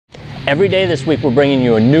Every day this week, we're bringing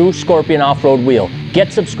you a new Scorpion off-road wheel.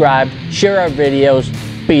 Get subscribed, share our videos,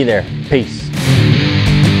 be there. Peace.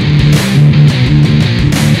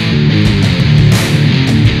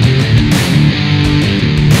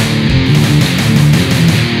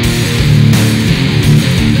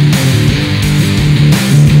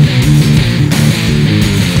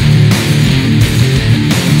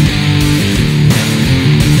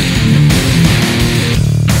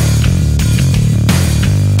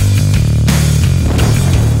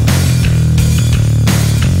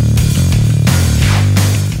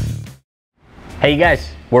 Hey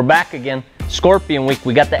guys, we're back again. Scorpion week,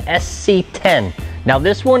 we got the SC10. Now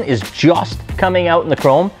this one is just coming out in the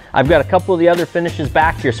chrome. I've got a couple of the other finishes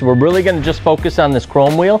back here, so we're really gonna just focus on this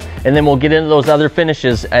chrome wheel, and then we'll get into those other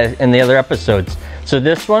finishes in the other episodes. So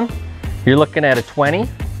this one, you're looking at a 20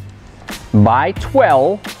 by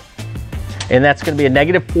 12, and that's gonna be a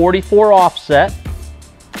 -44 offset.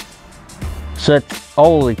 So it's,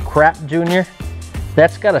 holy crap, Junior.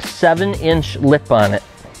 That's got a 7-inch lip on it.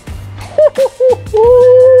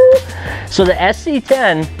 So the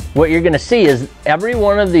SC10, what you're gonna see is every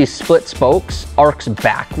one of these split spokes arcs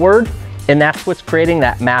backward, and that's what's creating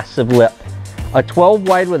that massive lip. A 12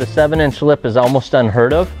 wide with a 7-inch lip is almost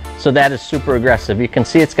unheard of, so that is super aggressive. You can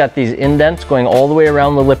see it's got these indents going all the way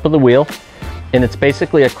around the lip of the wheel, and it's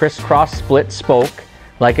basically a crisscross split spoke.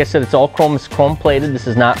 Like I said, it's all chrome, it's chrome plated. This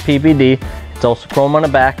is not PVD. It's also chrome on the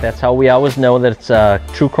back. That's how we always know that it's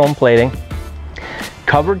true chrome plating.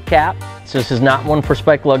 Covered cap. So this is not one for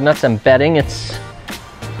spike lug nuts. I'm betting it's,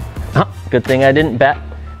 good thing I didn't bet.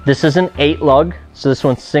 This is an 8 lug. So this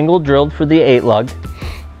one's single drilled for the 8 lug.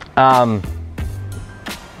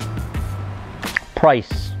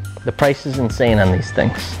 Price. The price is insane on these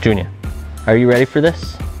things. Junior, are you ready for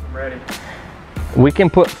this? I'm ready. We can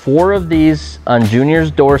put 4 of these on Junior's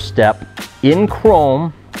doorstep in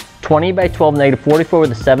chrome, 20 by 12, -44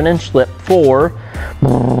 with a 7-inch lip for,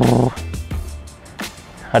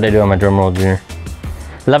 how'd I do on my drum roll, Junior?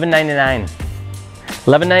 $11.99.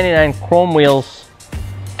 $11.99 chrome wheels,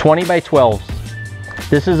 20 by 12s.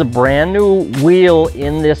 This is a brand new wheel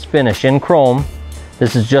in this finish, in chrome.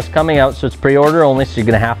 This is just coming out, so it's pre-order only, so you're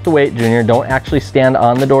gonna have to wait, Junior. Don't actually stand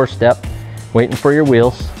on the doorstep waiting for your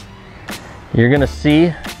wheels. You're gonna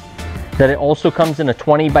see that it also comes in a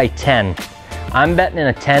 20 by 10. I'm betting in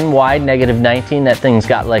a 10 wide, -19, that thing's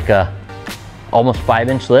got like a almost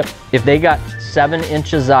 5-inch lip. If they got 7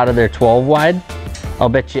 inches out of their 12 wide, I'll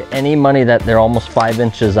bet you any money that they're almost 5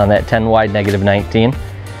 inches on that 10 wide -19.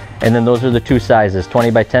 And then those are the 2 sizes, 20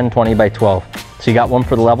 by 10, 20 by 12. So you got one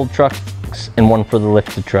for the leveled trucks and one for the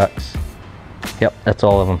lifted trucks. Yep, that's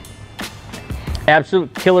all of them.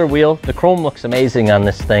 Absolute killer wheel. The chrome looks amazing on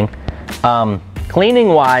this thing.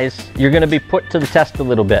 Cleaning wise, you're gonna be put to the test a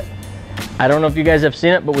little bit. I don't know if you guys have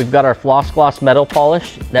seen it, but we've got our floss gloss metal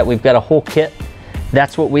polish that we've got a whole kit.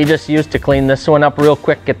 That's what we just used to clean this one up real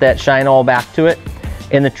quick, get that shine all back to it.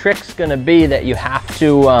 And the trick's gonna be that you have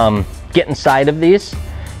to get inside of these.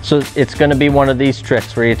 So it's gonna be one of these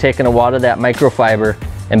tricks where you're taking a wad of that microfiber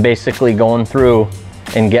and basically going through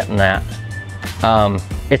and getting that.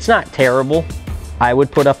 It's not terrible. I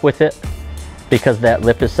would put up with it because that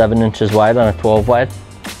lip is 7 inches wide on a 12 wide.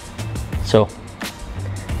 So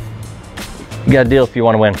you got a deal if you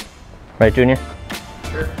wanna win. Right, Junior?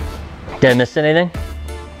 Sure. Did I miss anything?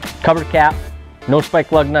 Covered cap, no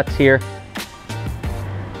spike lug nuts here.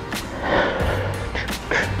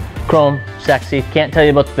 Chrome, sexy. Can't tell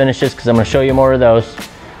you about the finishes because I'm going to show you more of those,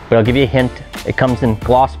 but I'll give you a hint. It comes in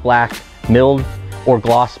gloss black, milled, or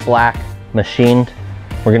gloss black, machined.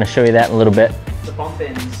 We're going to show you that in a little bit. The bump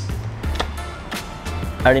ins.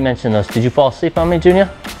 I already mentioned those. Did you fall asleep on me, Junior?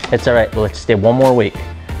 It's all right. Well, let's stay one more week.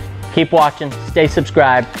 Keep watching, stay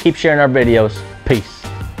subscribed, keep sharing our videos. Peace.